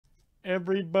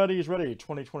everybody's ready.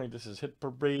 2020, this is Hit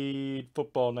Parade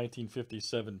Football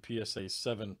 1957 PSA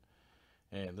 7.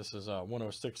 And this is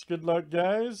 106. Good luck,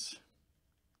 guys.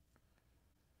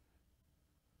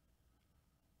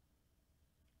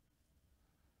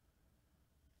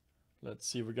 Let's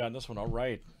see what we got in this one. All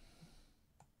right.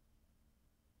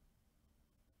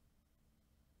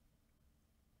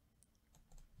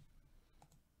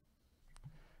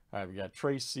 All right, we got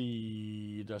Troy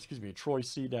C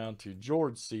down to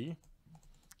George C.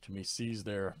 Too many C's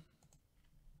there.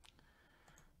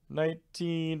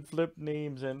 19 flip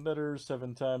names and letters,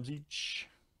 7 times each.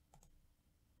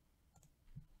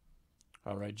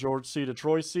 All right, George C to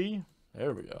Troy C.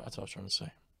 There we go. That's what I was trying to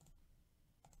say.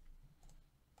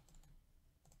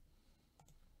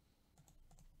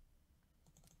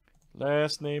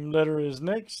 Last name letter is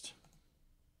next.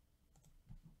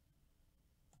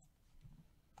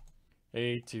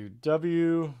 A to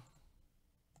W.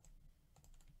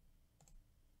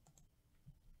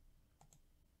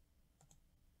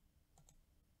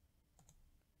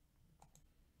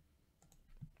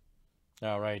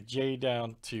 All right, J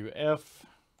down to F.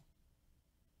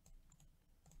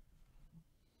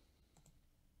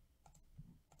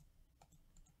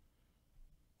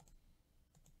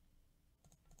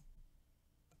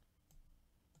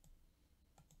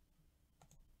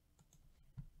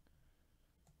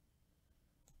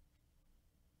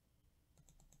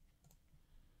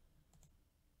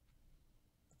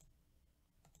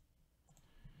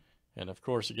 And of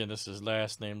course, again, this is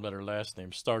last name, letter, last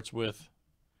name starts with.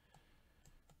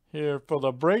 Here for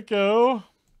the Breako.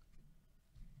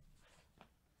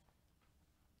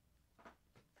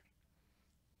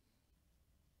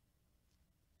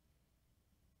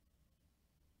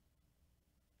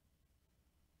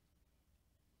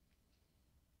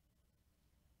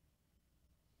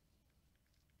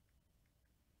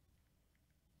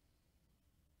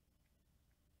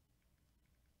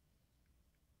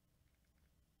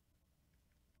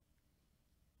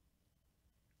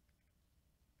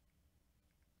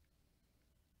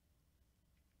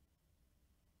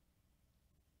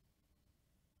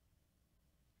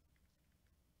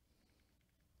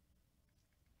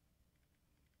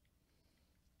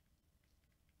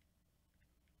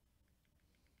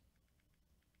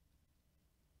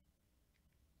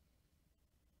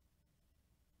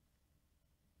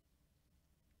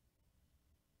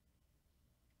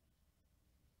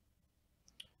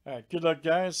 All right, good luck,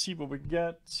 guys. See what we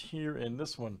got here in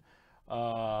this one.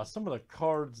 Some of the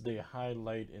cards they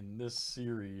highlight in this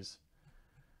series.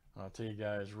 I'll tell you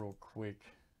guys real quick.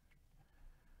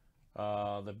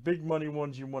 The big money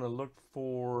ones you want to look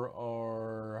for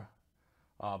are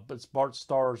it's Bart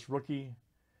Starr's rookie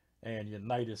and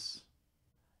Unitas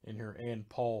in here, and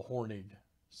Paul Hornig.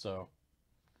 So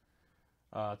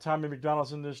Tommy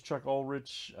McDonald's in this, Chuck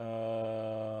Ulrich.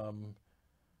 Yeah,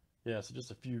 so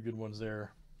just a few good ones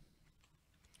there.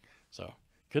 So,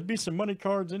 could be some money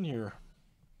cards in here.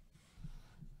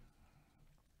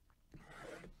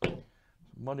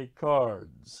 Money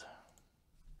cards.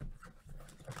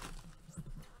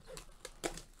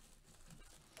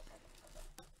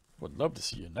 Would love to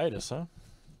see Unitas, huh?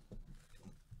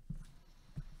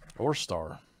 Or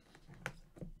Star.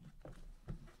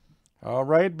 All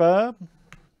right, Bob.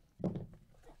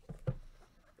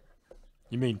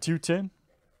 You mean 210?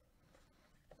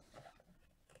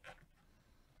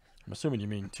 I'm assuming you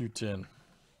mean 210.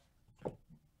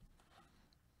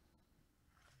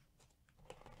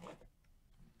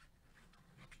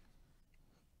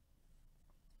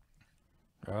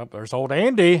 Oh, there's old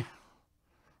Andy.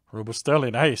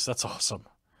 Rubistelli, nice. That's awesome.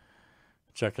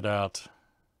 Check it out.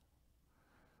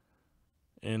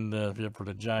 In the for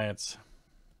the Giants.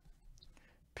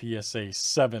 PSA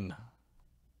 7.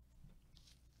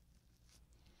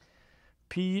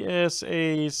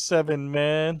 PSA 7,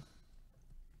 man.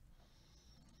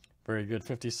 Very good.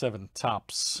 57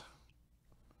 tops.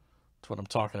 That's what I'm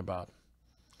talking about.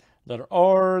 Letter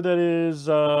R, that is,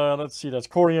 let's see, that's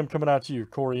Corey M coming out to you.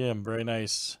 Corey M, very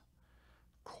nice.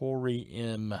 Corey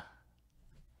M.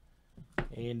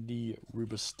 Andy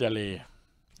Rubistelli.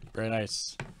 Very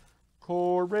nice.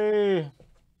 Corey. That's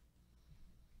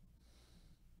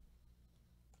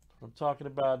what I'm talking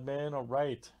about, man. All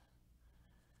right.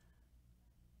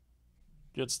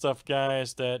 Good stuff,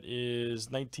 guys. That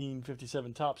is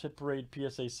 1957 Topps Hit Parade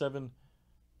PSA 7,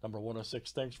 number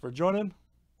 106. Thanks for joining.